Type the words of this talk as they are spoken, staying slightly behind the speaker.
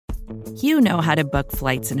You know how to book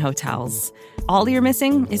flights and hotels. All you're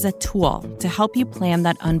missing is a tool to help you plan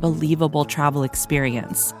that unbelievable travel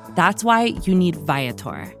experience. That's why you need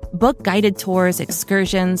Viator. Book guided tours,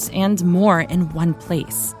 excursions, and more in one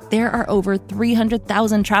place. There are over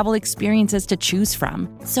 300,000 travel experiences to choose from,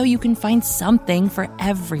 so you can find something for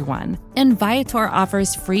everyone. And Viator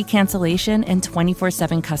offers free cancellation and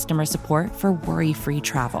 24/7 customer support for worry-free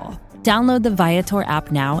travel. Download the Viator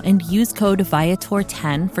app now and use code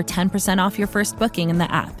Viator10 for 10% off your first booking in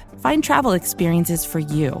the app. Find travel experiences for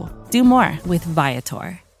you. Do more with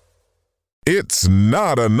Viator. It's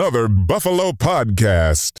not another Buffalo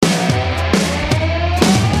podcast.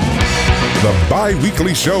 The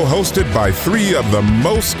bi-weekly show hosted by three of the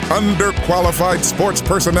most underqualified sports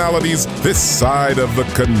personalities this side of the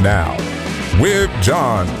canal. With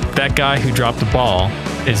John. That guy who dropped the ball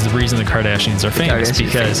is the reason the Kardashians are famous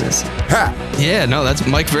because Pat. Yeah, no, that's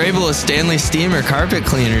Mike Vrabel, a Stanley Steamer carpet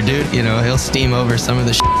cleaner, dude. You know, he'll steam over some of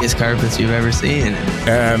the shittiest carpets you've ever seen.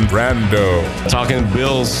 And Brando. Talking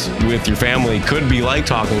Bills with your family could be like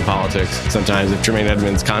talking politics sometimes if Tremaine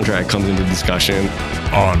Edmonds' contract comes into discussion.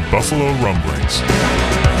 On Buffalo Rumblings.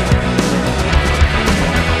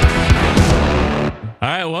 All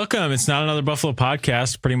right, welcome. It's not another Buffalo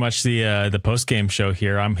podcast. Pretty much the Postgame show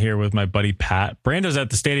here. I'm here with my buddy Pat. Brando's at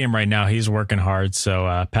the stadium right now. He's working hard.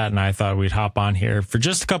 So Pat and I thought we'd hop on here for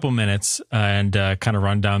just a couple minutes and kind of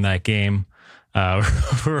run down that game.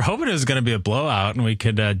 We were hoping it was going to be a blowout and we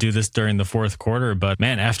could do this during the fourth quarter. But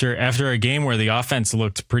man, after a game where the offense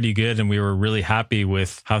looked pretty good and we were really happy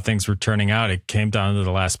with how things were turning out, it came down to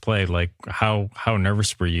the last play. Like how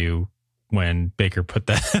nervous were you when Baker put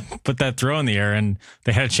that throw in the air and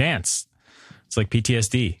they had a chance? It's like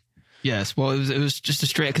PTSD. Yes, well, it was just a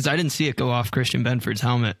straight, because I didn't see it go off Christian Benford's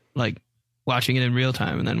helmet, like watching it in real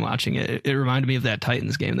time and then watching it. It reminded me of that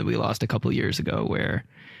Titans game that we lost a couple of years ago where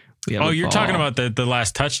we had you're talking about the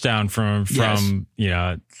last touchdown from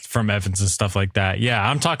Evans and stuff like that. Yeah,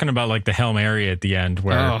 I'm talking about like the Hail Mary at the end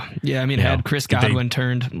where had Chris Godwin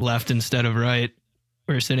turned left instead of right,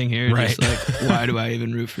 we're sitting here just like, why do I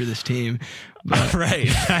even root for this team? But, right.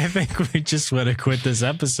 I think we just would have quit this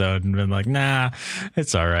episode and been like, nah,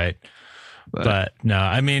 it's all right. But no,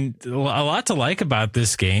 I mean, a lot to like about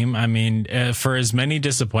this game. I mean, for as many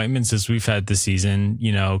disappointments as we've had this season,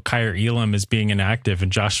 you know, Kyer Elam is being inactive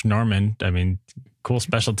and Josh Norman, I mean, cool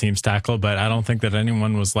special teams tackle, but I don't think that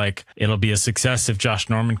anyone was like, it'll be a success if Josh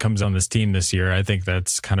Norman comes on this team this year. I think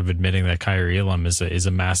that's kind of admitting that Kyer Elam is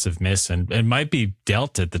a massive miss, and it might be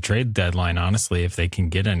dealt at the trade deadline, honestly, if they can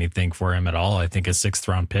get anything for him at all. I think a 6th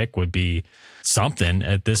round pick would be something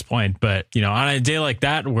at this point. But, you know, on a day like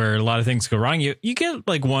that where a lot of things go wrong, you get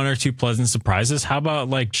like one or two pleasant surprises. How about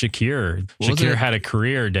like Shakir? Shakir had a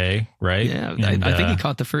career day, right? Yeah, and I think he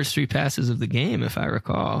caught the first 3 passes of the game, if I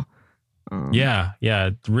recall. Yeah.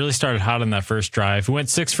 It really started hot on that first drive. We went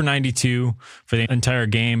 6 for 92 for the entire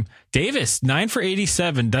game. Davis, 9 for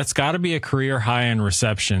 87. That's got to be a career high in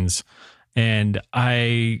receptions. And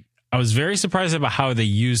I was very surprised about how they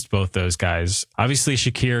used both those guys. Obviously,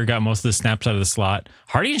 Shakir got most of the snaps out of the slot.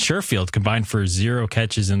 Hardy and Sherfield combined for 0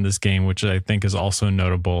 catches in this game, which I think is also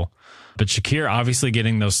notable. But Shakir obviously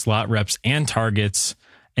getting those slot reps and targets.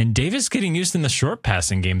 And Davis getting used in the short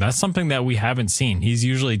passing game. That's something that we haven't seen. He's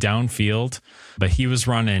usually downfield, but he was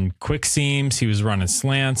running quick seams. He was running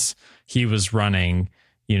slants. He was running,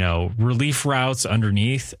 you know, relief routes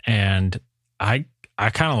underneath. And I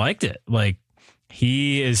kind of liked it. Like,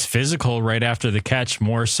 he is physical right after the catch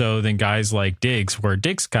more so than guys like Diggs, where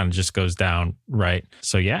Diggs kind of just goes down, right?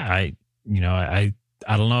 So yeah, I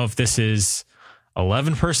don't know if this is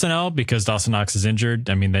 11 personnel because Dawson Knox is injured.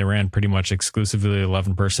 I mean, they ran pretty much exclusively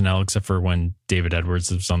 11 personnel except for when David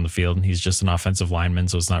Edwards was on the field, and he's just an offensive lineman,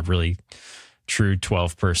 so it's not really true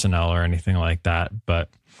 12 personnel or anything like that. But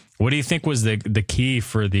what do you think was the key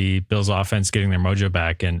for the Bills offense getting their mojo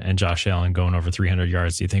back and Josh Allen going over 300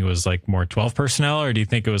 yards? Do you think it was like more 12 personnel, or do you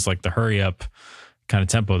think it was like the hurry up kind of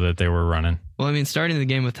tempo that they were running? Well, I mean, starting the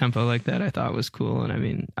game with tempo like that, I thought was cool. And I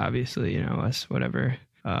mean, obviously, you know, us, whatever,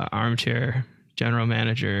 armchair general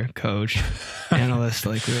manager, coach, analyst,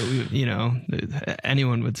 like, we, you know,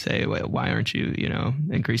 anyone would say, why aren't you, you know,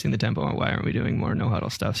 increasing the tempo, and why aren't we doing more no huddle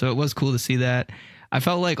stuff? So it was cool to see that. I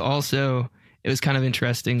felt like also it was kind of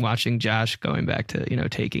interesting watching Josh going back to, you know,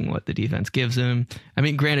 taking what the defense gives him. I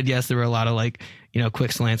mean, granted, yes, there were a lot of like, you know,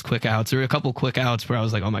 quick slants, quick outs. There were a couple quick outs where I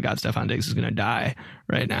was like, oh my God, Stephon Diggs is going to die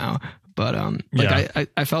right now. But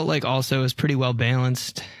I felt like also it was pretty well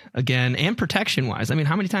balanced again, and protection wise. I mean,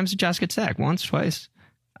 how many times did Josh get sacked? Once, twice?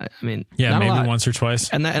 I mean, yeah, maybe once or twice.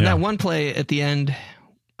 And that one play at the end,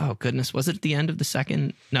 oh goodness, was it at the end of the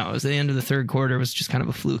second? No, it was the end of the third quarter. It was just kind of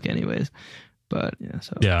a fluke anyways. But yeah,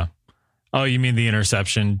 so. Yeah. Oh, you mean the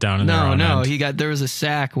interception down in their own end? There was a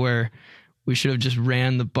sack where we should have just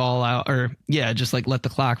ran the ball out, or just like let the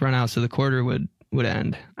clock run out so the quarter would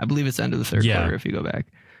end. I believe it's end of the third quarter if you go back.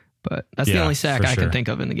 But that's the only sack I can think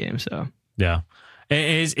of in the game. So yeah.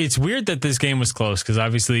 It's weird that this game was close because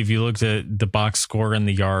obviously if you looked at the box score and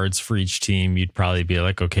the yards for each team, you'd probably be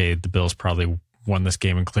like, okay, the Bills probably won this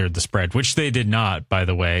game and cleared the spread, which they did not, by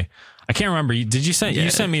the way. I can't remember. Did you send? You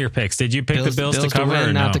sent me your picks. Did you pick the Bills to cover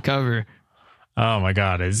or not no? to cover? Oh my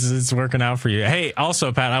God, it's working out for you. Hey,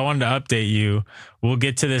 also Pat, I wanted to update you. We'll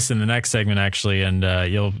get to this in the next segment actually, and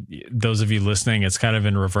those of you listening, it's kind of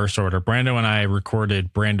in reverse order. Brando and I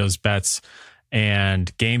recorded Brando's bets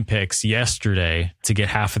and game picks yesterday to get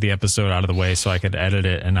half of the episode out of the way so I could edit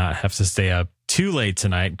it and not have to stay up too late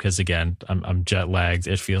tonight because again, I'm jet lagged.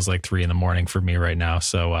 It feels like 3 a.m. for me right now,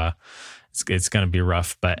 so it's going to be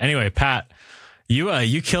rough. But anyway, Pat,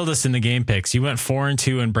 you killed us in the game picks. You went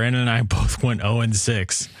 4-2, and Brandon and I both went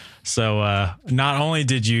 0-6. So not only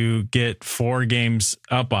did you get 4 games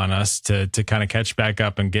up on us to kind of catch back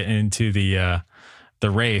up and get into the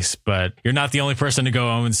race, but you're not the only person to go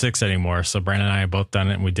 0-6 anymore. So Brandon and I have both done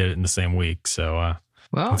it, and we did it in the same week. So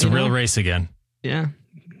it's a real race again. Yeah.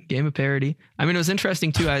 Game of parity. I mean, it was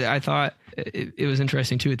interesting too. I thought it was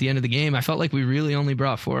interesting too at the end of the game. I felt like we really only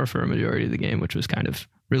brought 4 for a majority of the game, which was kind of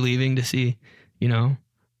relieving to see,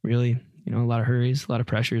 really, a lot of hurries, a lot of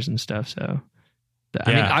pressures and stuff. So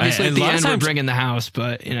I mean, obviously at the end we're bringing the house,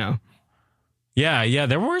 but Yeah,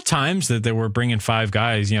 there were times that they were bringing 5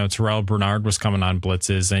 guys. Terrell Bernard was coming on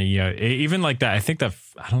blitzes, and even like that. I think that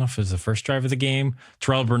I don't know if it was the first drive of the game.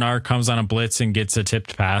 Terrell Bernard comes on a blitz and gets a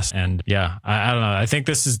tipped pass, and I don't know. I think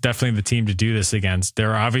this is definitely the team to do this against.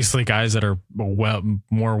 There are obviously guys that are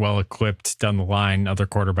more well equipped down the line. Other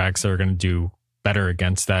quarterbacks that are going to do better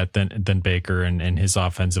against that than Baker and his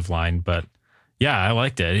offensive line, but. Yeah, I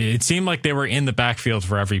liked it. It seemed like they were in the backfield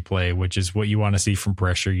for every play, which is what you want to see from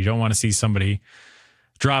pressure. You don't want to see somebody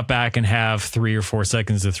drop back and have 3 or 4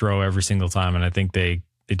 seconds to throw every single time. And I think they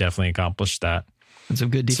definitely accomplished that. And some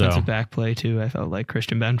good defensive back play, too. I felt like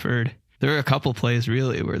Christian Benford. There were a couple plays,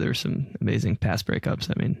 really, where there were some amazing pass breakups.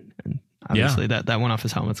 I mean, and obviously that one off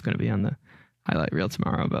his helmet's going to be on the highlight reel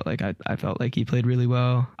tomorrow. But like I felt like he played really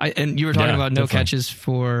well. And you were talking about no catches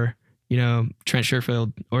for... Trent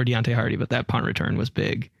Sherfield or Deontay Hardy, but that punt return was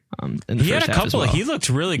big. In the he first had a half couple. As well. He looked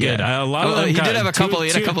really good. Yeah. A lot of them he did have a couple. He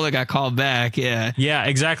had a couple that got called back. Yeah. Yeah,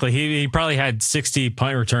 exactly. He probably had 60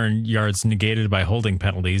 punt return yards negated by holding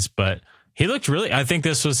penalties, but he looked really. I think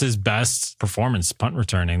this was his best performance punt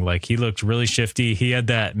returning. Like he looked really shifty. He had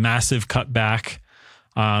that massive cutback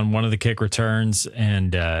on one of the kick returns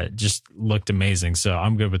and just looked amazing. So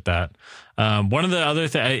I'm good with that. One of the other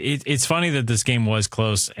things, it's funny that this game was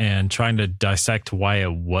close and trying to dissect why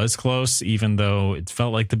it was close, even though it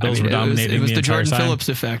felt like the Bills were dominating. It was the Jordan Phillips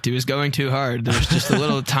effect. He was going too hard. There's just a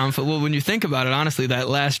little well, when you think about it, honestly, that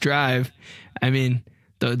last drive, I mean,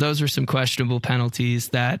 those were some questionable penalties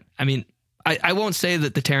that, I mean, I won't say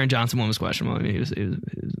that the Taron Johnson one was questionable. I mean,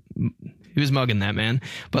 he was mugging that man,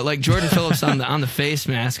 but like Jordan Phillips on the face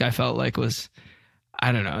mask, I felt like was,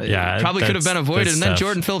 I don't know. Yeah, it probably could have been avoided. And then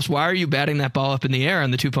Jordan Phillips, why are you batting that ball up in the air on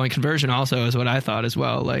the 2-point conversion? Also, is what I thought as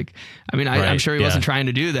well. Like, I mean, I'm sure he wasn't trying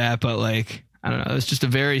to do that, but like, I don't know. It was just a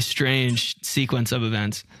very strange sequence of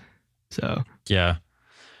events. So yeah.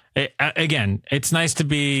 Again, it's nice to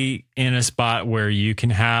be in a spot where you can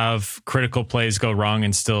have critical plays go wrong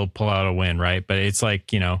and still pull out a win, right? But it's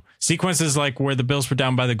like, sequences like where the Bills were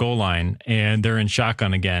down by the goal line and they're in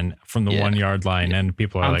shotgun again from the 1 yard line, and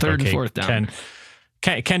people are like, third okay, and fourth down.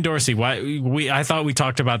 Ken Dorsey, why I thought we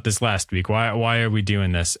talked about this last week. Why are we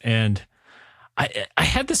doing this? And I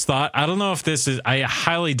had this thought. I don't know if this is. I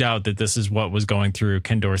highly doubt that this is what was going through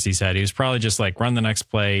Ken Dorsey's head. He was probably just like, run the next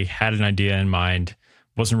play, had an idea in mind,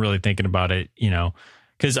 wasn't really thinking about it,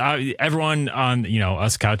 because everyone on,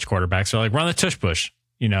 us couch quarterbacks are like, run the tush push,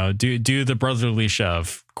 do the brotherly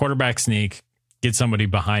shove, quarterback sneak, get somebody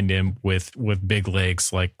behind him with big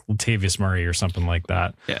legs like Latavius Murray or something like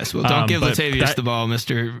that. Yes, well, don't give Latavius the ball,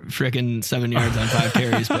 Mr. Frickin' 7 yards on 5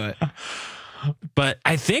 carries, but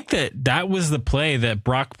I think that was the play that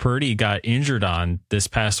Brock Purdy got injured on this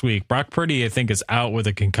past week. Brock Purdy, I think, is out with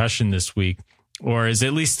a concussion this week, or is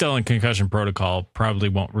at least still in concussion protocol. Probably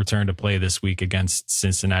won't return to play this week against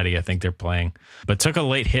Cincinnati. I think they're playing, but took a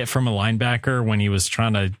late hit from a linebacker when he was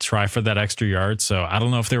trying to try for that extra yard. So I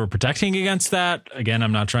don't know if they were protecting against that. Again,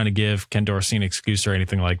 I'm not trying to give Ken Dorsey an excuse or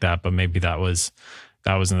anything like that, but maybe that was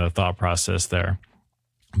in the thought process there.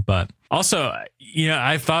 But also,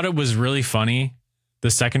 I thought it was really funny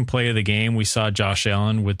the second play of the game, we saw Josh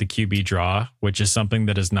Allen with the QB draw, which is something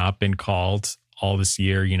that has not been called all this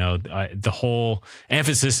year. The whole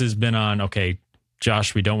emphasis has been on, okay,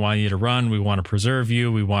 Josh, we don't want you to run. We want to preserve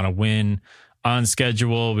you. We want to win on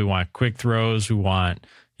schedule. We want quick throws. We want,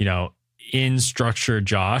 in structure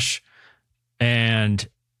Josh. And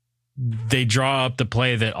they draw up the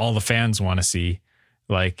play that all the fans want to see.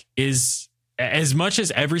 Like, is as much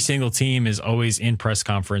as every single team is always in press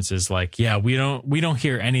conferences, like, yeah, we don't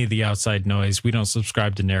hear any of the outside noise. We don't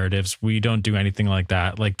subscribe to narratives. We don't do anything like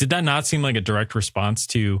that. Like, did that not seem like a direct response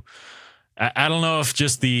to, I don't know if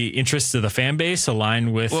just the interests of the fan base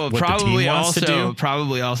align with what the team wants to do.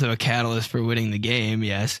 Probably also a catalyst for winning the game,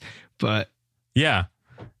 yes. But yeah.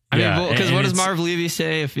 I mean, because what does Marv Levy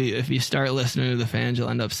say? If you start listening to the fans, you'll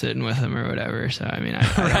end up sitting with them or whatever. So I mean,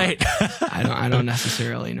 I don't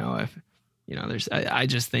necessarily know if I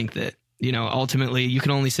just think that ultimately you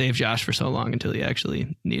can only save Josh for so long until you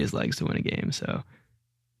actually need his legs to win a game. So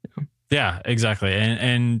yeah, exactly,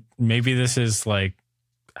 and maybe this is like.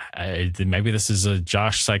 Maybe this is a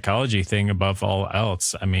Josh psychology thing above all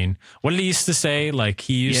else. I mean, what did he used to say? Like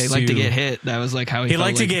he liked to get hit. That was like how he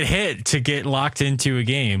liked to get hit, to get locked into a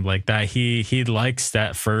game like that. He likes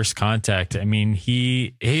that first contact. I mean,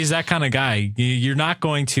 he's that kind of guy. You're not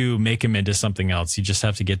going to make him into something else. You just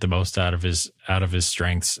have to get the most out of his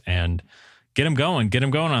strengths and get him going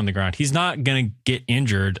on the ground. He's not going to get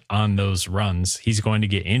injured on those runs. He's going to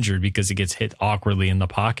get injured because he gets hit awkwardly in the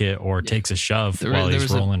pocket or takes a shove while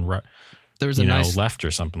he's rolling nice left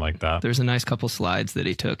or something like that. There's a nice couple slides that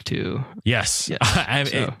he took too. Yes.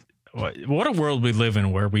 What a world we live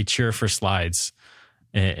in where we cheer for slides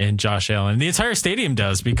and Josh Allen. The entire stadium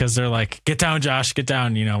does, because they're like, get down, Josh, get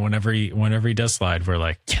down. Whenever he does slide, we're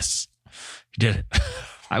like, yes, he did it.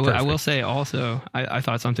 I will say also, I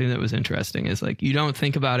thought something that was interesting is like, you don't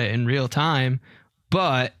think about it in real time,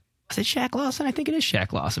 but is it Shaq Lawson? I think it is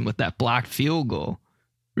Shaq Lawson with that blocked field goal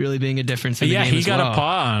really being a difference in the game. Yeah, he got a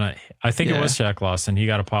paw on it. I think it was Shaq Lawson. He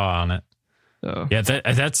got a paw on it. So yeah,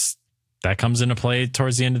 that comes into play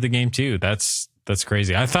towards the end of the game too. That's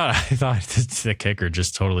crazy. I thought the kicker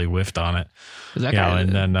just totally whiffed on it.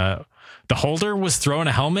 And then the holder was throwing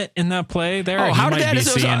a helmet in that play there. Oh, how did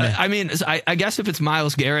that? I mean, I guess if it's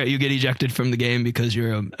Myles Garrett, you get ejected from the game because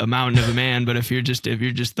you're a mountain of a man. But if you're just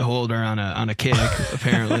the holder on a kick,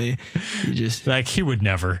 apparently, you just like he would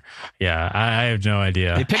never. Yeah, I have no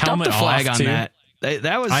idea. They picked helmet up the flag on that.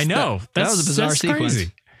 That was that was a bizarre sequence.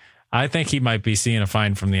 Crazy. I think he might be seeing a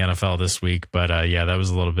fine from the NFL this week. But that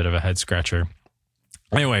was a little bit of a head scratcher.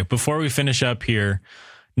 Anyway, before we finish up here.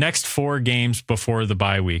 Next 4 games before the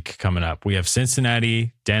bye week coming up. We have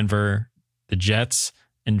Cincinnati, Denver, the Jets,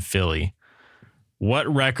 and Philly. What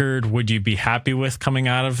record would you be happy with coming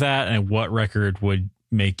out of that? And what record would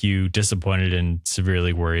make you disappointed and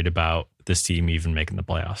severely worried about this team even making the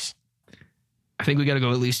playoffs? I think we got to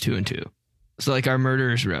go at least 2-2. So like our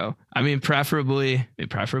murderer's row. I mean, preferably,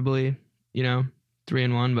 3-1,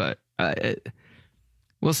 but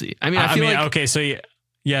we'll see. I mean, I feel like okay. So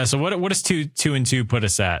yeah. So what does 2-2 put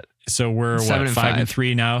us at? So we're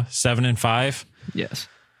 5-3 now, 7-5. Yes,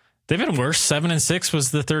 they've been worse. 7-6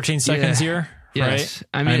 was the 13 seconds year, yes. Right?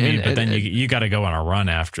 I mean, but then you got to go on a run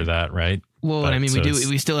after that, right? Well, I mean,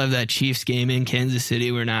 we still have that Chiefs game in Kansas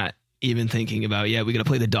City. We're not even thinking about we got to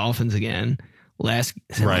play the Dolphins again. Last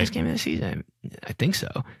game of the season, I think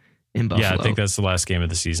so. In Buffalo, yeah, I think that's the last game of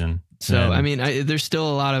the season. So I mean, there's still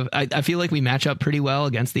a lot of. I feel like we match up pretty well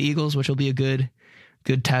against the Eagles, which will be a good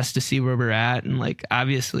test to see where we're at. And like,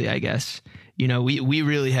 obviously, I guess, we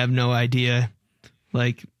really have no idea,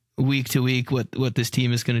 like week to week, what this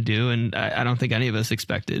team is going to do. And I don't think any of us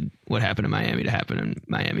expected what happened in Miami to happen in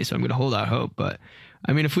Miami. So I'm going to hold out hope. But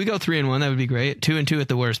I mean, if we go 3-1, that would be great. 2-2 at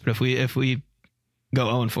the worst. But if we go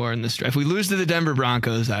 0-4 in this stretch, if we lose to the Denver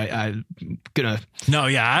Broncos, I'm going to. No,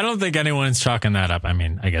 yeah, I don't think anyone's chalking that up. I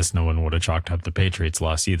mean, I guess no one would have chalked up the Patriots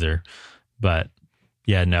loss either. But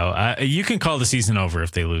yeah, no, you can call the season over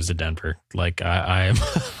if they lose to Denver. Like I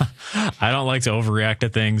don't like to overreact to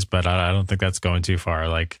things, but I don't think that's going too far.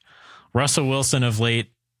 Like Russell Wilson of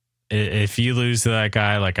late, if you lose to that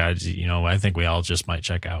guy, like I think we all just might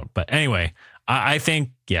check out. But anyway, I think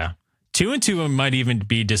 2-2 might even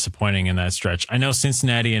be disappointing in that stretch. I know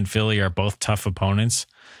Cincinnati and Philly are both tough opponents,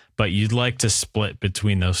 but you'd like to split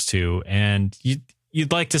between those two, and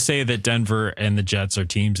You'd like to say that Denver and the Jets are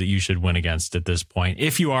teams that you should win against at this point.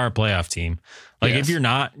 If you are a playoff team, like if you're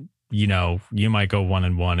not, you might go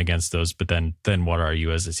 1-1 against those, but then what are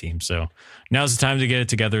you as a team? So now's the time to get it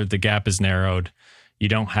together. The gap is narrowed. You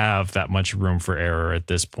don't have that much room for error at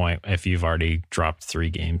this point if you've already dropped 3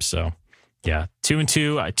 games. So Yeah,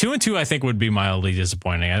 2-2. 2-2, I think would be mildly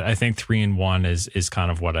disappointing. I think 3-1 is kind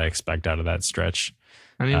of what I expect out of that stretch.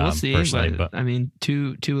 I mean, we'll see. But I mean,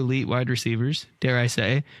 two elite wide receivers, dare I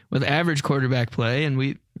say, with average quarterback play. And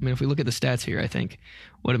if we look at the stats here, I think,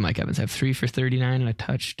 what did Mike Evans have? 3 for 39 and a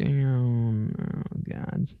touchdown. Oh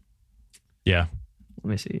God. Yeah.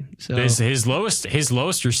 Let me see. So his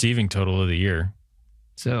lowest receiving total of the year.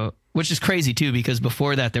 So, which is crazy too, because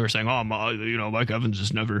before that they were saying, Mike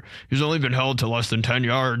Evans he's only been held to less than 10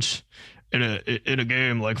 yards in a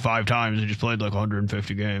game like 5 times. He just played like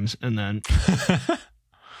 150 games. And then,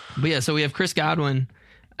 but yeah, so we have Chris Godwin.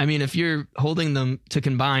 I mean, if you're holding them to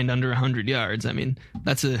combined under 100 yards, I mean,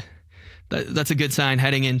 that's a good sign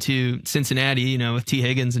heading into Cincinnati, with T.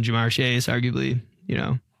 Higgins and Jamar Chase, arguably,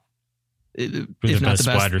 if not the best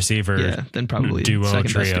wide receiver, then probably duo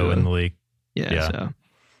trio in the league. Yeah. So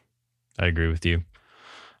I agree with you.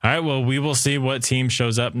 All right. Well, we will see what team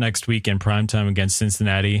shows up next week in primetime against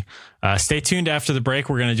Cincinnati. Stay tuned after the break.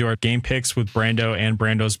 We're going to do our game picks with Brando and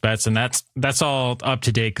Brando's bets. And that's all up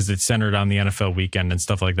to date because it's centered on the NFL weekend and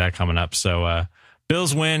stuff like that coming up. So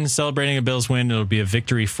Bills win, celebrating a Bills win. It'll be a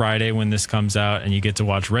victory Friday when this comes out. And you get to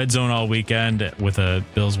watch Red Zone all weekend with a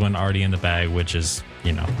Bills win already in the bag, which is,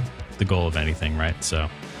 the goal of anything, right? So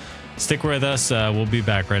stick with us. We'll be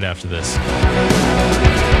back right after this.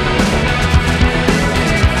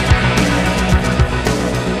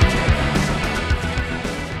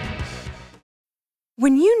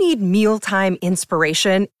 When you need mealtime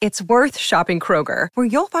inspiration, it's worth shopping Kroger, where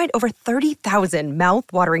you'll find over 30,000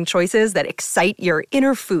 mouth-watering choices that excite your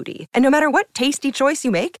inner foodie. And no matter what tasty choice you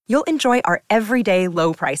make, you'll enjoy our everyday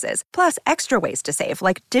low prices, plus extra ways to save,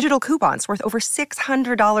 like digital coupons worth over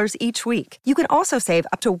 $600 each week. You can also save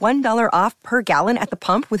up to $1 off per gallon at the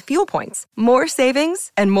pump with fuel points. More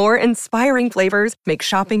savings and more inspiring flavors make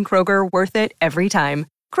shopping Kroger worth it every time.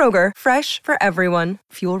 Kroger, fresh for everyone.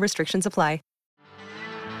 Fuel restrictions apply.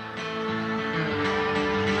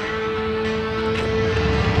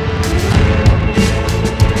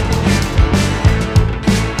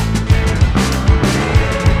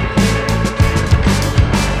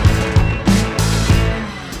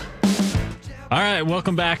 All right,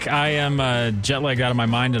 welcome back. I am jet lagged out of my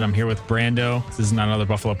mind, and I'm here with Brando. This is not another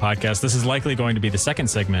Buffalo podcast. This is likely going to be the second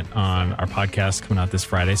segment on our podcast coming out this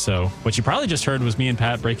Friday. So what you probably just heard was me and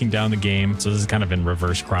Pat breaking down the game. So this is kind of in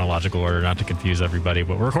reverse chronological order, not to confuse everybody.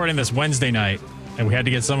 But we're recording this Wednesday night, and we had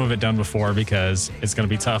to get some of it done before because it's going to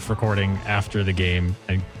be tough recording after the game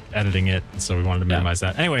and editing it. So we wanted to minimize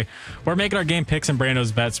that. Anyway, we're making our game picks and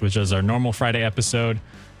Brando's bets, which is our normal Friday episode,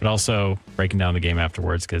 but also breaking down the game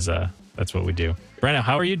afterwards because that's what we do. Brando,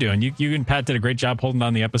 how are you doing? You and Pat did a great job holding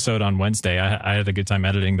on the episode on Wednesday. I had a good time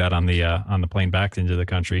editing that on the plane back into the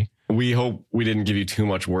country. We hope we didn't give you too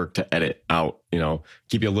much work to edit out,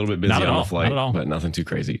 keep you a little bit busy on the flight, but nothing too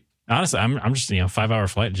crazy. Honestly, I'm just, 5-hour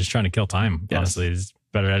flight, just trying to kill time. Yes. Honestly, it's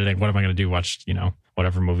better editing. What am I going to do? Watch,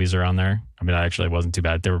 whatever movies are on there. I mean, actually wasn't too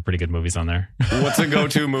bad. There were pretty good movies on there. What's a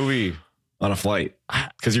go-to movie on a flight?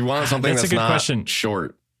 Because you want something that's not question.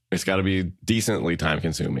 Short. It's got to be decently time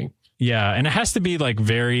consuming. Yeah, and it has to be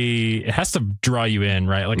it has to draw you in,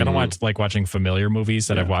 right? Like I don't like watching familiar movies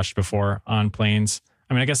that I've watched before on planes.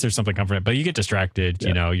 I mean, I guess there's something comforting, but you get distracted,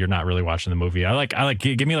 you're not really watching the movie. I like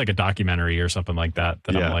give me like a documentary or something like that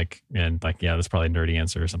I'm like, and like, that's probably a nerdy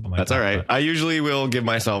answer or something like that. That's all right. But I usually will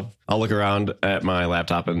I'll look around at my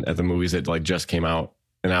laptop and at the movies that like just came out,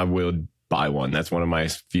 and I will buy one. That's one of my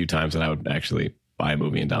few times that I would actually buy a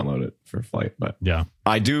movie and download it for flight. But yeah,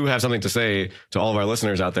 I do have something to say to all of our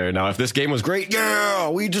listeners out there. Now, if this game was great,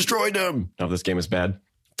 we destroyed them. Now, if this game is bad,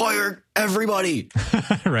 fire everybody.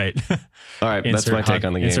 Right. All right. That's my take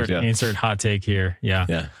on the game. Insert hot take here.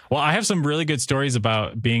 Yeah. Well, I have some really good stories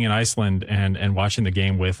about being in Iceland and watching the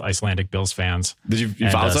game with Icelandic Bills fans. Did you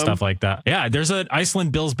follow stuff like that? Yeah. There's an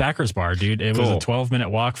Iceland Bills backers bar, dude. It was a 12-minute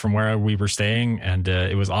walk from where we were staying, and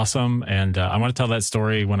it was awesome. And I want to tell that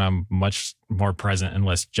story when I'm much more present and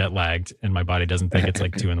less jet lagged, and my body doesn't think it's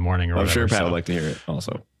like 2 a.m. or whatever. I'm sure Pat would like to hear it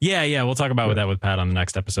also. Yeah. We'll talk about that with Pat on the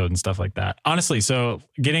next episode and stuff like that. Honestly, so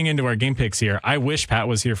getting into our game picks here, I wish Pat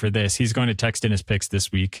was here for this. He's going to text in his picks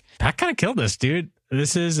this week. Pat kind of killed us, dude.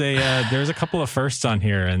 This is there's a couple of firsts on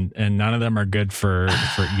here, and none of them are good for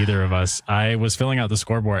either of us. I was filling out the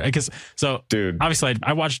scoreboard dude, obviously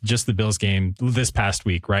I watched just the Bills game this past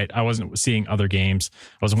week, right? I wasn't seeing other games.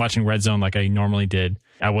 I wasn't watching Red Zone like I normally did.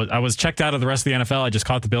 I was checked out of the rest of the NFL. I just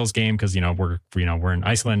caught the Bills game because we're in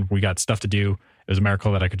Iceland. We got stuff to do. It was a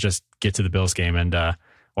miracle that I could just get to the Bills game, and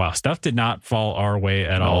wow, stuff did not fall our way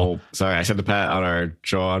at all. Sorry, I said to Pat on our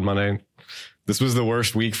show on Monday, this was the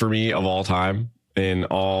worst week for me of all time. in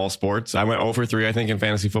all sports. I went 0 for 3, I think, in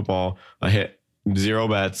fantasy football. I hit 0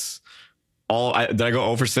 bets. Did I go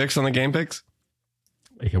 0 for 6 on the game picks?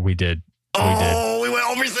 Yeah, we did. We went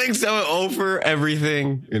 0 for 6. I went 0 for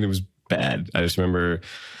everything. And it was bad. I just remember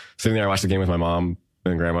sitting there, I watched the game with my mom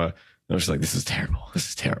and grandma. And I was just like, this is terrible. This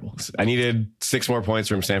is terrible. I needed 6 more points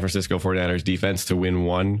from San Francisco 49ers defense to win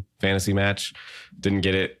one fantasy match. Didn't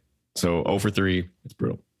get it. So 0 for 3. It's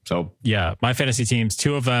brutal. So yeah, my fantasy teams,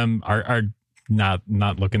 2 of them are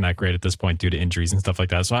not looking that great at this point due to injuries and stuff like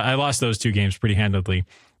that. So I lost those 2 games pretty handedly.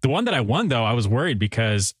 The one that I won, though, I was worried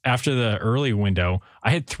because after the early window, I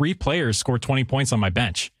had 3 players score 20 points on my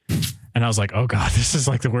bench. And I was like, oh, God, this is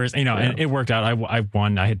like the worst, and it worked out. I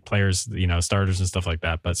won. I had players, starters and stuff like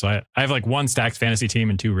that. But so I have like 1 stacked fantasy team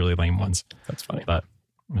and 2 really lame ones. That's funny. But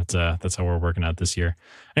that's how we're working out this year.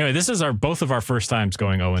 Anyway, this is both of our first times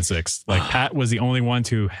going 0-6. Like Pat was the only one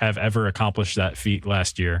to have ever accomplished that feat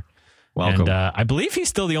last year. Welcome. And I believe he's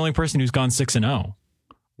still the only person who's gone 6-0,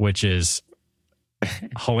 which is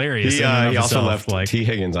hilarious. He also left T.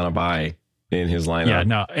 Higgins on a bye in his lineup. Yeah,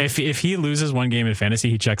 no. If he loses one game in fantasy,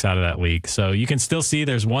 he checks out of that league. So you can still see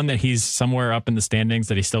there's one that he's somewhere up in the standings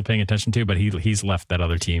that he's still paying attention to, but he's left that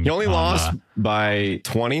other team. He only lost by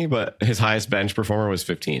 20, but his highest bench performer was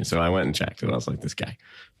 15. So I went and checked, and I was like, "This guy,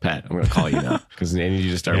 Pat, I'm going to call you now because I need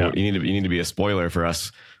you to start. Yeah. You need to be a spoiler for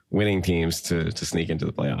us winning teams to sneak into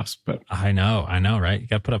the playoffs." But I know, right? You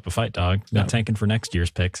got to put up a fight, dog. Not tanking for next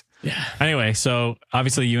year's picks. Yeah. Anyway, so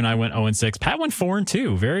obviously you and I went 0-6. Pat went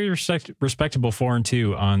 4-2. Very respectable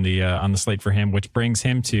 4-2 on the slate for him, which brings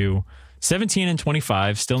him to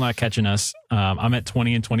 17-25. Still not catching us. I'm at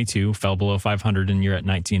 20-22. Fell below 500, and you're at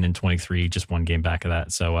 19-23. Just one game back of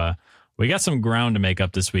that. So we got some ground to make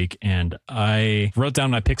up this week, and I wrote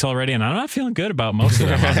down my picks already, and I'm not feeling good about most of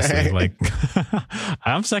them, honestly. Like,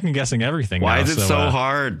 I'm second guessing everything. Why is it so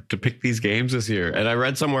hard to pick these games this year? And I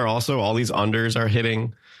read somewhere also all these unders are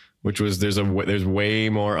hitting, which was there's way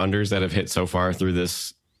more unders that have hit so far through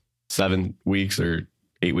this 7 weeks or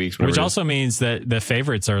 8 weeks. Which also means that the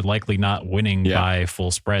favorites are likely not winning by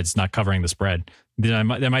full spreads, not covering the spread. They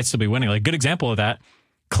might still be winning. Like, good example of that.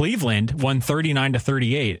 Cleveland won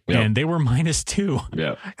 39-38, and they were -2.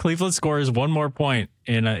 Yeah, Cleveland scores 1 more point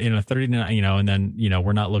in a 39, and then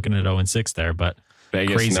we're not looking at 0-6 there, but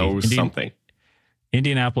Vegas crazy. knows something.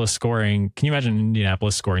 Indianapolis scoring. Can you imagine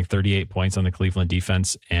Indianapolis scoring 38 points on the Cleveland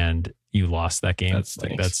defense and you lost that game?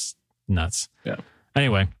 That's nuts. Yeah.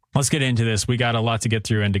 Anyway, let's get into this. We got a lot to get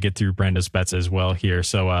through and to get through Brando's bets as well here.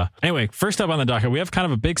 So anyway, first up on the docket, we have kind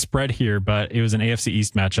of a big spread here, but it was an AFC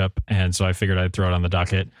East matchup. And so I figured I'd throw it on the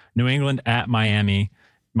docket. New England at Miami.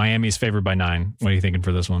 Miami is favored by 9. What are you thinking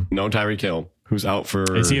for this one? No Tyreek Hill, who's out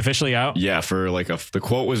for... Is he officially out? Yeah, for the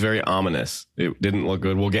quote was very ominous. It didn't look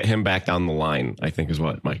good. We'll get him back down the line, I think is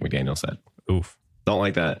what Mike McDaniel said. Oof. Don't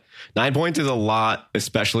like that. 9 points is a lot,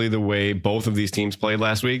 especially the way both of these teams played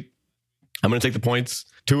last week. I'm going to take the points.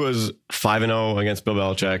 Tua's 5-0 against Bill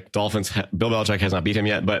Belichick. Bill Belichick has not beat him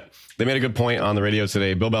yet, but they made a good point on the radio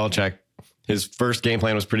today. Bill Belichick, his first game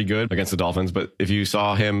plan was pretty good against the Dolphins, but if you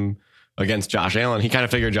saw him against Josh Allen, he kind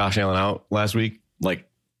of figured Josh Allen out last week. Like,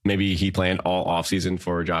 maybe he planned all offseason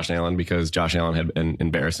for Josh Allen because Josh Allen had been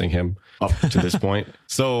embarrassing him up to this point.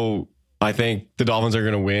 So I think the Dolphins are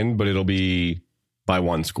going to win, but it'll be by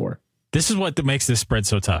 1 score. This is what makes this spread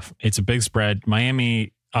so tough. It's a big spread.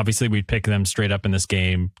 Miami, obviously, we'd pick them straight up in this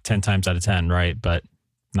game 10 times out of 10, right? But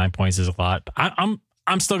 9 points is a lot. I'm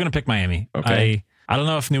still going to pick Miami. Okay. I don't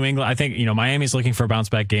know if New England, I think, Miami's looking for a bounce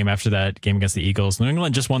back game after that game against the Eagles. New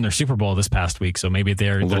England just won their Super Bowl this past week, so maybe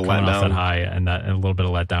they're coming off that high and a little bit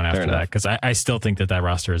of letdown after that, because I still think that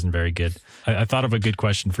roster isn't very good. I thought of a good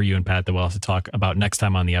question for you and Pat that we'll have to talk about next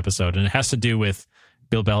time on the episode, and it has to do with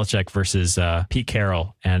Bill Belichick versus Pete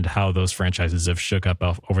Carroll and how those franchises have shook up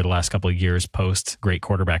over the last couple of years post great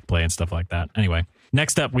quarterback play and stuff like that. Anyway,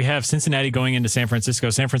 next up, we have Cincinnati going into San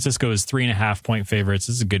Francisco. San Francisco is 3.5 point favorites.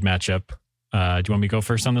 This is a good matchup. Do you want me to go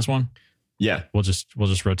first on this one? Yeah. We'll just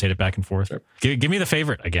rotate it back and forth. Sure. Give me the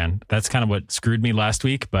favorite again. That's kind of what screwed me last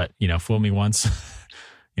week, but fool me once.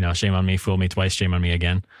 Shame on me. Fool me twice. Shame on me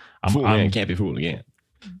again. Can't be fooled again.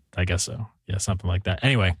 I guess so. Yeah, something like that.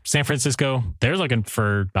 Anyway, San Francisco, they're looking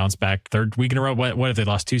for bounce back. 3rd week in a row. What have they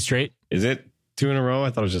lost 2 straight? Is it 2 in a row? I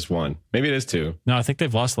thought it was just 1. Maybe it is 2. No, I think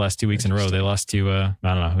they've lost the last 2 weeks in a row. They lost to, I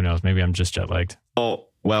don't know. Who knows? Maybe I'm just jet lagged. Oh,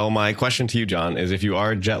 well, my question to you, John, is if you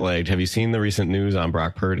are jet lagged, have you seen the recent news on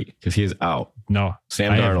Brock Purdy? Because he is out. No.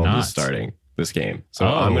 Sam Darnold is starting this game. So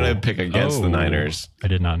I'm going to pick against the Niners. I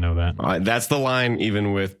did not know that. That's the line,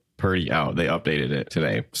 even with Purdy out. They updated it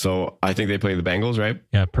today. So I think they play the Bengals, right?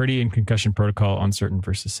 Yeah, Purdy in concussion protocol, uncertain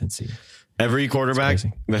versus Cincy. Every quarterback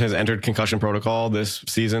that has entered concussion protocol this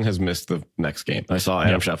season has missed the next game. I saw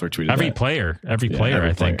Adam Scheffler tweeted every that. player, I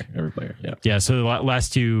think. Every player, yeah. Yeah, so the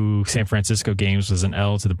last two San Francisco games was an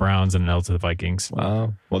L to the Browns and an L to the Vikings.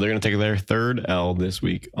 Wow. Well, they're going to take their third L this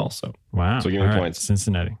week also. Wow. So give me points.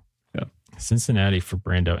 Cincinnati. Yeah. Cincinnati for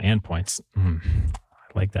Brando and points. I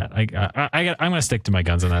like that. I'm going to stick to my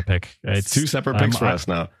guns on that pick. It's two separate picks for us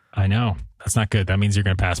now. I know. That's not good. That means you're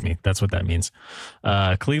going to pass me. That's what that means.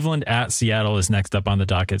 Cleveland at Seattle is next up on the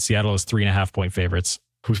docket. Seattle is 3.5 point favorites.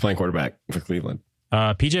 Who's playing quarterback for Cleveland?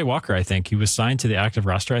 PJ Walker, I think. He was signed to the active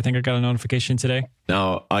roster. I think I got a notification today.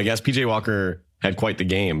 Now, I guess PJ Walker had quite the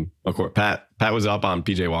game. Of course, Pat was up on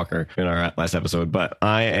PJ Walker in our last episode, but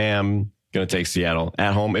I am going to take Seattle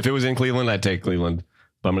at home. If it was in Cleveland, I'd take Cleveland,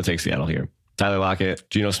 but I'm going to take Seattle here. Tyler Lockett,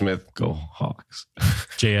 Geno Smith, go Hawks.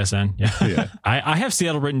 JSN. Yeah. I have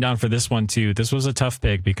Seattle written down for this one too. This was a tough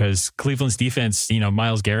pick because Cleveland's defense,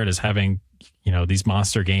 Myles Garrett is having, these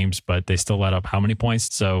monster games, but they still let up how many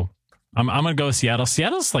points? So I'm going to go with Seattle.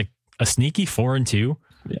 Seattle's like a sneaky 4-2.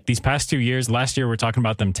 Yeah. These past 2 years, last year, we're talking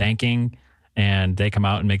about them tanking and they come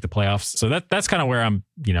out and make the playoffs. So that's kind of where I'm,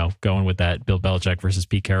 going with that Bill Belichick versus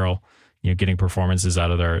Pete Carroll, getting performances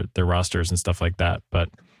out of their rosters and stuff like that. But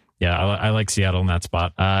yeah, I like Seattle in that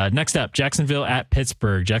spot. Next up, Jacksonville at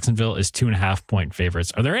Pittsburgh. Jacksonville is 2.5 point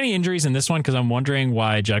favorites. Are there any injuries in this one? Because I'm wondering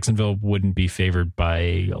why Jacksonville wouldn't be favored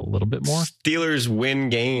by a little bit more. Steelers win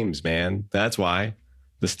games, man. That's why.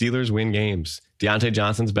 The Steelers win games. Deontay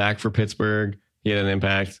Johnson's back for Pittsburgh. He had an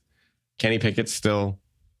impact. Kenny Pickett's still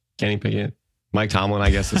Kenny Pickett. Mike Tomlin,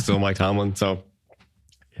 I guess, is still Mike Tomlin. So,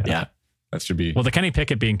 yeah, that should be. Well, the Kenny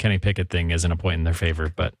Pickett being Kenny Pickett thing isn't a point in their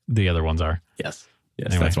favor, but the other ones are. Yes,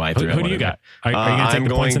 anyway, that's why I threw Who do you got? Are you going to take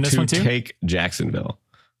the points in this one too? I'm going to take Jacksonville.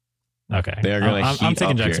 Okay. They are going to I'm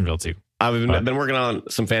taking Jacksonville too. I've been working on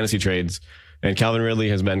some fantasy trades, and Calvin Ridley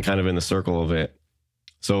has been kind of in the circle of it.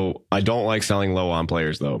 So I don't like selling low on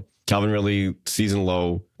players, though. Calvin Ridley, season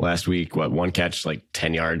low last week. One catch, like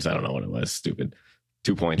 10 yards. I don't know what it was. Stupid.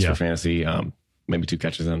 2 points for fantasy. Maybe 2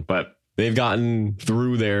 catches in. But they've gotten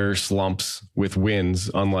through their slumps with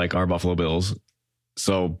wins, unlike our Buffalo Bills.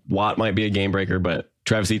 So Watt might be a game breaker, but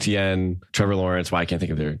Travis Etienne, Trevor Lawrence, I can't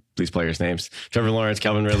think of these players' names. Trevor Lawrence,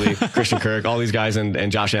 Calvin Ridley, Christian Kirk, all these guys,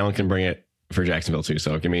 and Josh Allen can bring it for Jacksonville too.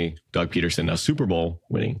 So give me Doug Peterson, a Super Bowl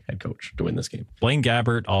winning head coach, to win this game. Blaine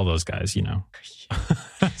Gabbert, all those guys,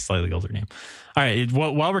 slightly older name. All right.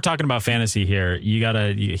 While we're talking about fantasy here, you got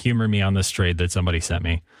to humor me on this trade that somebody sent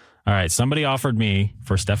me. All right. Somebody offered me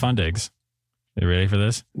for Stephon Diggs. Are you ready for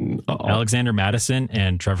this? Alexander Madison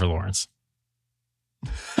and Trevor Lawrence.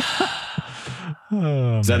 Is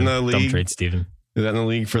that in the league? Dumb trade, Steven. Is that in the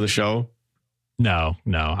league for the show? No,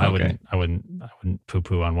 okay. I wouldn't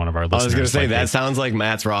poo-poo on one of our listeners. I was going to say that sounds like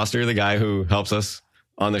Matt's roster, the guy who helps us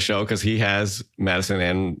on the show, because he has Madison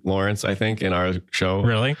and Lawrence, I think, in our show.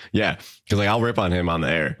 Really? Yeah, because I'll rip on him on the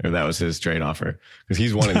air if that was his trade offer, because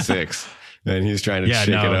he's 1-6 and he's trying to shake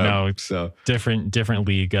it up. No, so different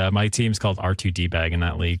league. My team's called R2D bag in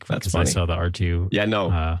that league. That's funny. I saw the R2. Yeah,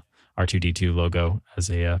 no. R2D2 logo as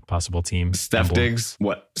a possible team. Steph emblem. Diggs,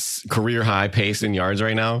 career high pace in yards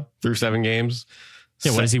right now through 7 games.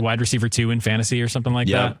 Yeah, what is he, wide receiver 2 in fantasy or something like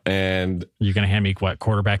that? And you're going to hand me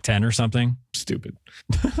quarterback 10 or something? Stupid.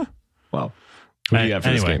 Well, who do you have for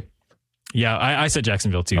this game? Yeah, I said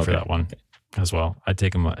Jacksonville too for that one as well. I'd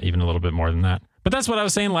take him even a little bit more than that. But that's what I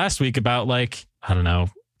was saying last week about, I don't know,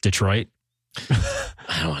 Detroit.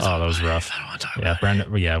 That was rough. I don't want to talk about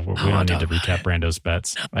Brando. Yeah, we don't need to recap Brando's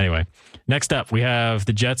bets. Anyway, next up, we have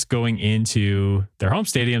the Jets going into their home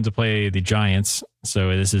stadium to play the Giants.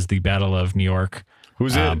 So this is the Battle of New York.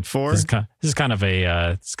 Who's it for? This is kind of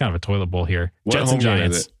a toilet bowl here. What Jets home and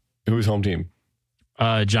Giants. Is it? Who's home team?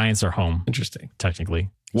 Giants are home. Interesting. Technically.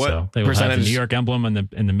 What so they will have the New York emblem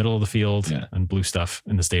in the middle of the field and blue stuff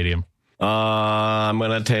in the stadium. I'm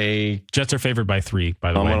gonna take. Jets are favored by 3.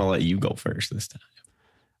 By the way, I'm gonna let you go first this time.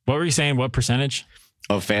 What were you saying? What percentage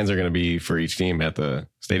of fans are going to be for each team at the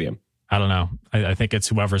stadium? I don't know. I think it's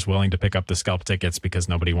whoever's willing to pick up the scalp tickets, because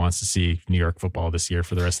nobody wants to see New York football this year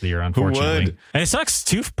for the rest of the year, unfortunately. Who would? And it sucks.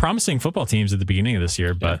 2 promising football teams at the beginning of this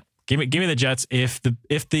year, but give me the Jets. If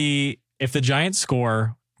the Giants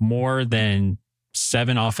score more than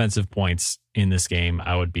 7 offensive points in this game,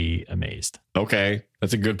 I would be amazed. Okay,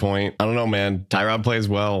 that's a good point. I don't know, man. Tyrod plays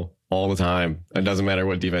well all the time. It doesn't matter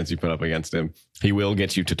what defense you put up against him. He will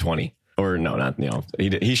get you to 20. Or no, not.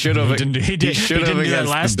 He should have. He should have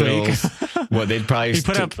against last the Bills. week. What they'd probably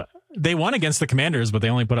They won against the Commanders, but they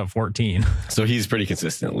only put up 14. So he's pretty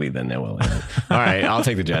consistently then. All right, I'll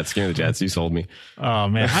take the Jets. Give me the Jets. You sold me. Oh,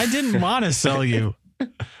 man. I didn't want to sell you.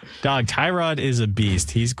 Dog, Tyrod is a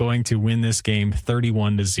beast. He's going to win this game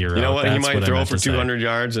 31-0. You know what? He might throw for 200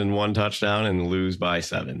 yards and 1 touchdown and lose by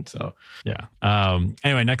 7. So yeah.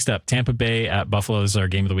 Anyway, next up, Tampa Bay at Buffalo is our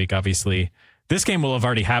game of the week, obviously. This game will have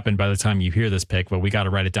already happened by the time you hear this pick, but we got to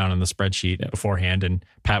write it down on the spreadsheet beforehand, and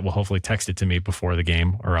Pat will hopefully text it to me before the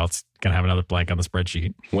game, or else going to have another blank on the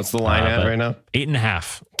spreadsheet. What's the line at right now?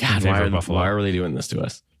 8.5. God, why are they doing this to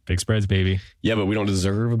us? Big spreads, baby. Yeah, but we don't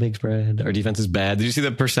deserve a big spread. Our defense is bad. Did you see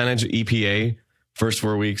the percentage EPA first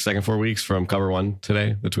 4 weeks, second 4 weeks from Cover One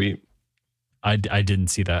today? The tweet. I didn't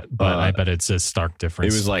see that, but I bet it's a stark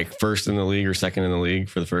difference. It was like first in the league or second in the league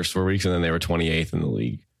for the first 4 weeks, and then they were 28th in the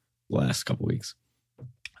league the last couple weeks.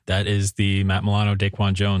 That is the Matt Milano,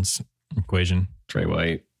 Daquan Jones equation. Trey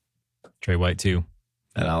White too.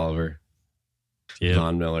 Ed Oliver. Yeah.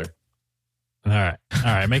 Von Miller. All right.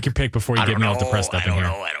 Make your pick before you get me all depressed up in here.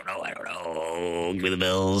 I don't know. Give me the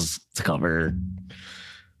Bills to cover.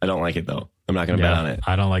 I don't like it though. I'm not going to bet on it.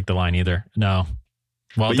 I don't like the line either. No.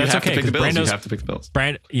 Well, but that's okay. You have to pick the Bills.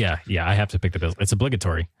 Yeah, I have to pick the Bills. It's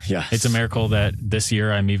obligatory. Yeah, it's a miracle that this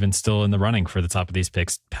year I'm even still in the running for the top of these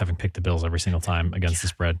picks, having picked the Bills every single time against the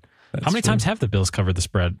spread. How many times have the Bills covered the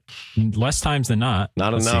spread? Less times than not.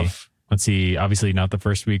 Let's enough. Let's see. Obviously, not the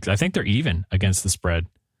first week. I think they're even against the spread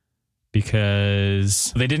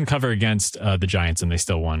because they didn't cover against the Giants and they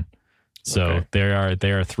still won. So they are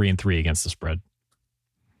 3-3 against the spread.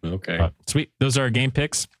 Okay, sweet. Those are our game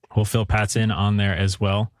picks. We'll fill Pat's in on there as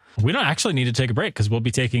well. We don't actually need to take a break because we'll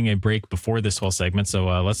be taking a break before this whole segment. So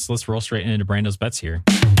let's roll straight into Brando's bets here.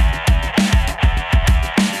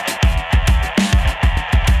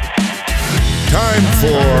 Time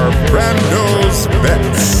for Brando's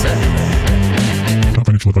bets. Not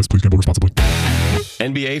financial advice. Please gamble responsibly.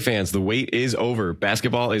 NBA fans, the wait is over.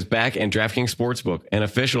 Basketball is back, and DraftKings Sportsbook, an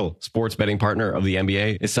official sports betting partner of the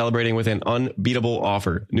NBA, is celebrating with an unbeatable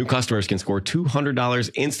offer. New customers can score $200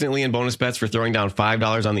 instantly in bonus bets for throwing down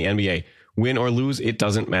 $5 on the NBA. Win or lose, it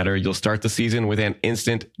doesn't matter. You'll start the season with an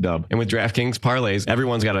instant dub. And with DraftKings parlays,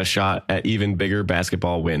 everyone's got a shot at even bigger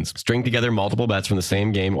basketball wins. String together multiple bets from the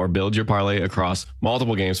same game or build your parlay across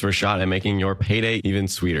multiple games for a shot at making your payday even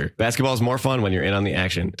sweeter. Basketball is more fun when you're in on the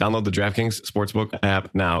action. Download the DraftKings Sportsbook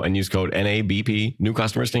app now and use code NABP. New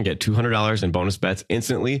customers can get $200 in bonus bets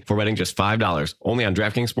instantly for betting just $5. Only on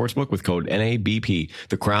DraftKings Sportsbook with code NABP.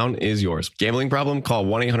 The crown is yours. Gambling problem? Call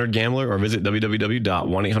 1-800-GAMBLER or visit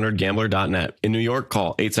www.1800gambler.net. In New York,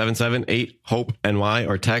 call 877-8-HOPE-NY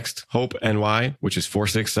or text HOPE-NY, which is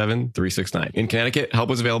 467-369. In Connecticut,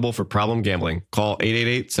 help is available for problem gambling. Call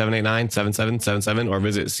 888-789-7777 or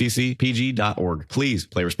visit ccpg.org. Please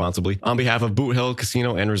play responsibly. On behalf of Boot Hill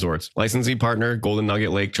Casino and Resorts, licensing partner Golden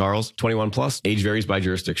Nugget Lake Charles, 21 plus, age varies by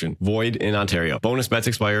jurisdiction. Void in Ontario. Bonus bets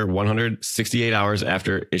expire 168 hours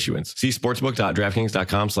after issuance. See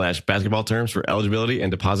sportsbook.draftkings.com/basketball terms for eligibility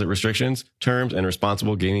and deposit restrictions, terms, and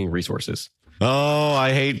responsible gaming resources. Oh,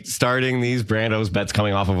 I hate starting these Brando's bets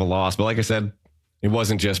coming off of a loss. But like I said, it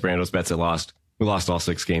wasn't just Brando's bets that lost. We lost all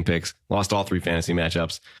 6 game picks, lost all 3 fantasy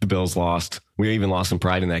matchups. The Bills lost. We even lost some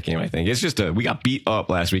pride in that game, I think. It's just we got beat up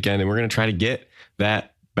last weekend, and we're going to try to get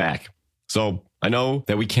that back. So I know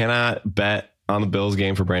that we cannot bet on the Bills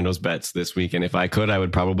game for Brando's bets this week. And if I could, I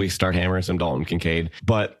would probably start hammering some Dalton Kincaid.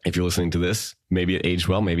 But if you're listening to this, maybe it aged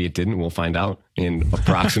well, maybe it didn't. We'll find out in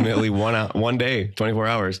approximately one day, 24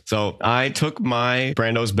 hours. So I took my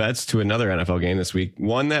Brando's bets to another NFL game this week.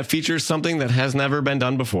 One that features something that has never been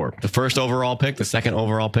done before. The first overall pick, the second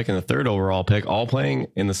overall pick, and the third overall pick all playing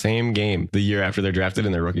in the same game the year after they're drafted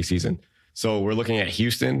in their rookie season. So we're looking at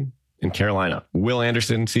Houston and Carolina. Will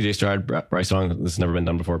Anderson, CJ Stroud, Bryce Young. This has never been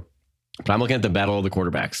done before. But I'm looking at the battle of the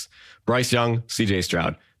quarterbacks. Bryce Young, CJ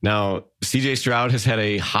Stroud. Now, CJ Stroud has had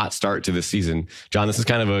a hot start to this season. John, this is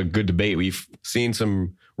kind of a good debate. We've seen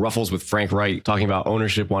some ruffles with Frank Wright talking about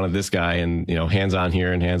ownership wanted this guy and, hands on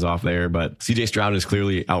here and hands off there. But CJ Stroud has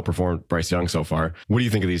clearly outperformed Bryce Young so far. What do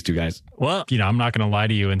you think of these two guys? Well, I'm not going to lie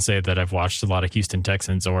to you and say that I've watched a lot of Houston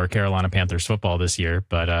Texans or Carolina Panthers football this year.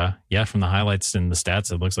 But from the highlights and the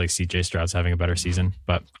stats, it looks like CJ Stroud's having a better season.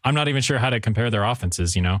 But I'm not even sure how to compare their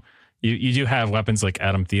offenses, You do have weapons like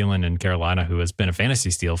Adam Thielen in Carolina, who has been a fantasy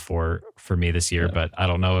steal for me this year, but I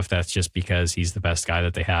don't know if that's just because he's the best guy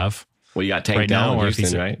that they have. Well, you got Tank Dell in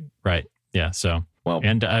Houston, right? Right. Yeah. So,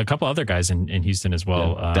 and a couple other guys in Houston as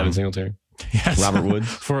well. Yeah. Devin Singletary. Yes. Robert Woods.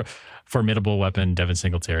 Formidable weapon, Devin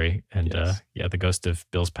Singletary. And yes. The ghost of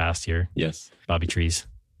Bill's past here. Yes. Bobby Trees.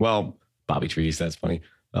 Well, Bobby Trees, that's funny.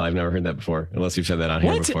 I've never heard that before, unless you've said that on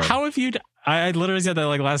here before. How have you... I literally said that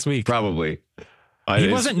like last week. Probably. He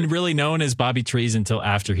wasn't really known as Bobby Trees until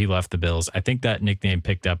after he left the Bills. I think that nickname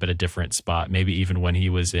picked up at a different spot, maybe even when he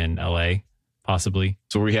was in LA, possibly.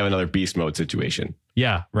 So we have another beast mode situation.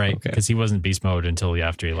 Yeah, right. Because he wasn't beast mode until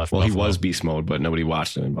after he left. Well, Buffalo. he was beast mode, but nobody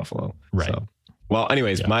watched him in Buffalo. Right. So. Well,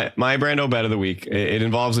 anyways, my Brando bet of the week, it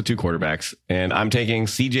involves the two quarterbacks, and I'm taking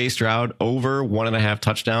CJ Stroud over 1.5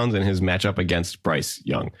 touchdowns in his matchup against Bryce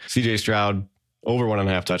Young. CJ Stroud over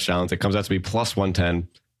 1.5 touchdowns. It comes out to be plus 110.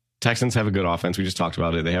 Texans have a good offense. We just talked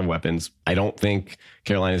about it. They have weapons. I don't think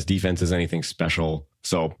Carolina's defense is anything special.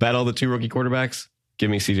 So bet all the two rookie quarterbacks.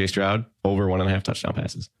 Give me CJ Stroud over 1.5 touchdown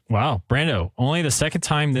passes. Wow. Brando, only the second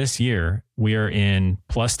time this year we are in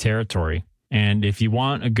plus territory. And if you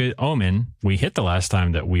want a good omen, we hit the last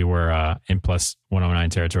time that we were in plus 109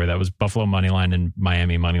 territory. That was Buffalo money line and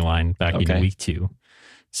Miami money line back in week 2.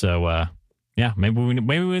 So, yeah, maybe we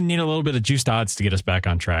need a little bit of juiced odds to get us back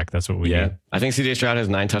on track. That's what we need. I think CJ Stroud has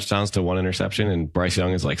 9 touchdowns to 1 interception, and Bryce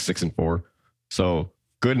Young is like 6-4. So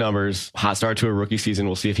good numbers. Hot start to a rookie season.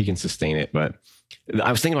 We'll see if he can sustain it. But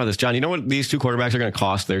I was thinking about this, John. You know what these two quarterbacks are going to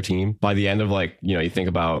cost their team by the end of you think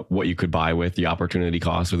about what you could buy with the opportunity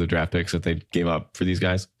cost or the draft picks that they gave up for these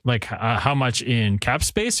guys? Like how much in cap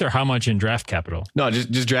space or how much in draft capital? No,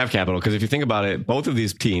 just draft capital. Because if you think about it, both of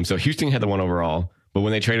these teams, so Houston had the 1 overall. But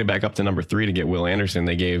when they traded back up to number 3 to get Will Anderson,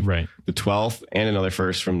 they gave the 12th and another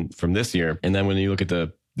first from this year. And then when you look at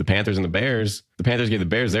the Panthers and the Panthers gave the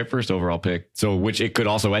Bears their first overall pick. So which it could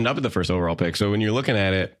also end up at the first overall pick. So when you're looking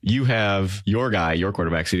at it, you have your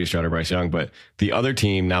quarterback, CJ Stroud or Bryce Young, but the other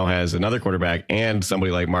team now has another quarterback and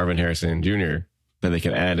somebody like Marvin Harrison Jr. that they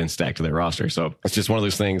can add and stack to their roster. So it's just one of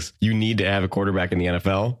those things. You need to have a quarterback in the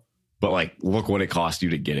NFL. But look what it cost you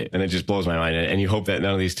to get it. And it just blows my mind. And you hope that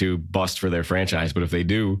none of these two bust for their franchise. But if they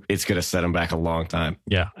do, it's going to set them back a long time.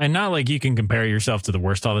 Yeah. And not like you can compare yourself to the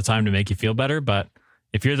worst all the time to make you feel better. But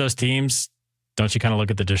if you're those teams, don't you kind of look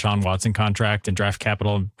at the Deshaun Watson contract and draft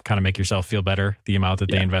capital and kind of make yourself feel better? The amount that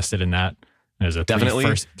they invested in that. There's a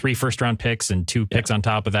three first round picks and 2 picks on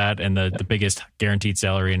top of that. And the biggest guaranteed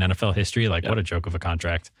salary in NFL history. What a joke of a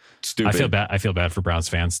contract. Stupid. I feel bad for Browns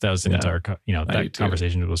fans. That was an entire, that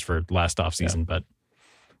conversation was for last offseason, but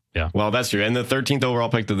yeah. Well, that's true. And the 13th overall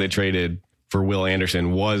pick that they traded for Will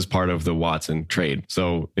Anderson was part of the Watson trade.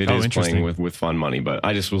 So it is playing with fun money. But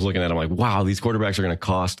I just was looking at it, I'm like, wow, these quarterbacks are going to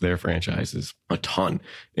cost their franchises a ton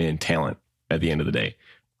in talent at the end of the day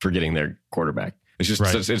for getting their quarterback. It's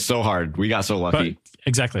just, it's so hard. We got so lucky.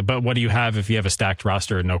 Exactly. But what do you have if you have a stacked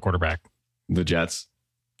roster and no quarterback? The Jets.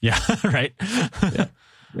 Yeah. Right.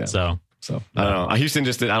 Yeah. So I don't know. Houston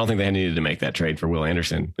I don't think they needed to make that trade for Will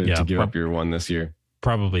Anderson to give up your one this year.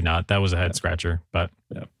 Probably not. That was a head scratcher, but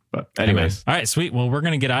But anyways. All right, sweet. Well, we're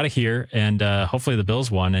going to get out of here, and hopefully the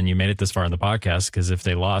Bills won and you made it this far in the podcast, because if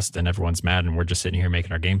they lost and everyone's mad and we're just sitting here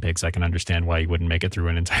making our game picks, I can understand why you wouldn't make it through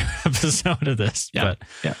an entire episode of this. Yeah.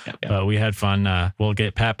 But we had fun. We'll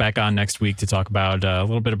get Pat back on next week to talk about a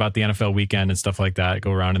little bit about the NFL weekend and stuff like that.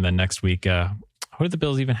 Go around, and then next week, what do the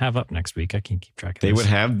Bills even have up next week? I can't keep track of this. They would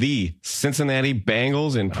have the Cincinnati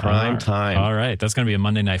Bengals in prime time. All right. That's going to be a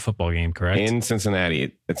Monday night football game, correct? In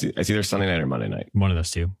Cincinnati. It's either Sunday night or Monday night. One of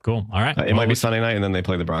those two. Cool. All right. It might be Sunday night, and then they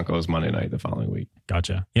play the Broncos Monday night the following week.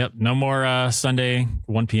 Gotcha. Yep. No more Sunday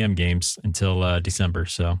 1 p.m. games until December.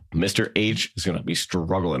 So Mr. H is going to be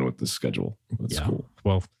struggling with this schedule. That's cool.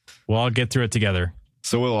 Well, we'll all get through it together.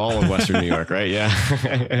 So will all of Western New York, right? Yeah.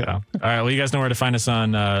 All right. Well, you guys know where to find us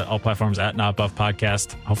on all platforms at Not Buff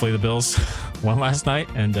Podcast. Hopefully the Bills won last night.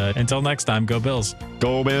 And until next time, go Bills.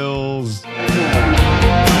 Go Bills.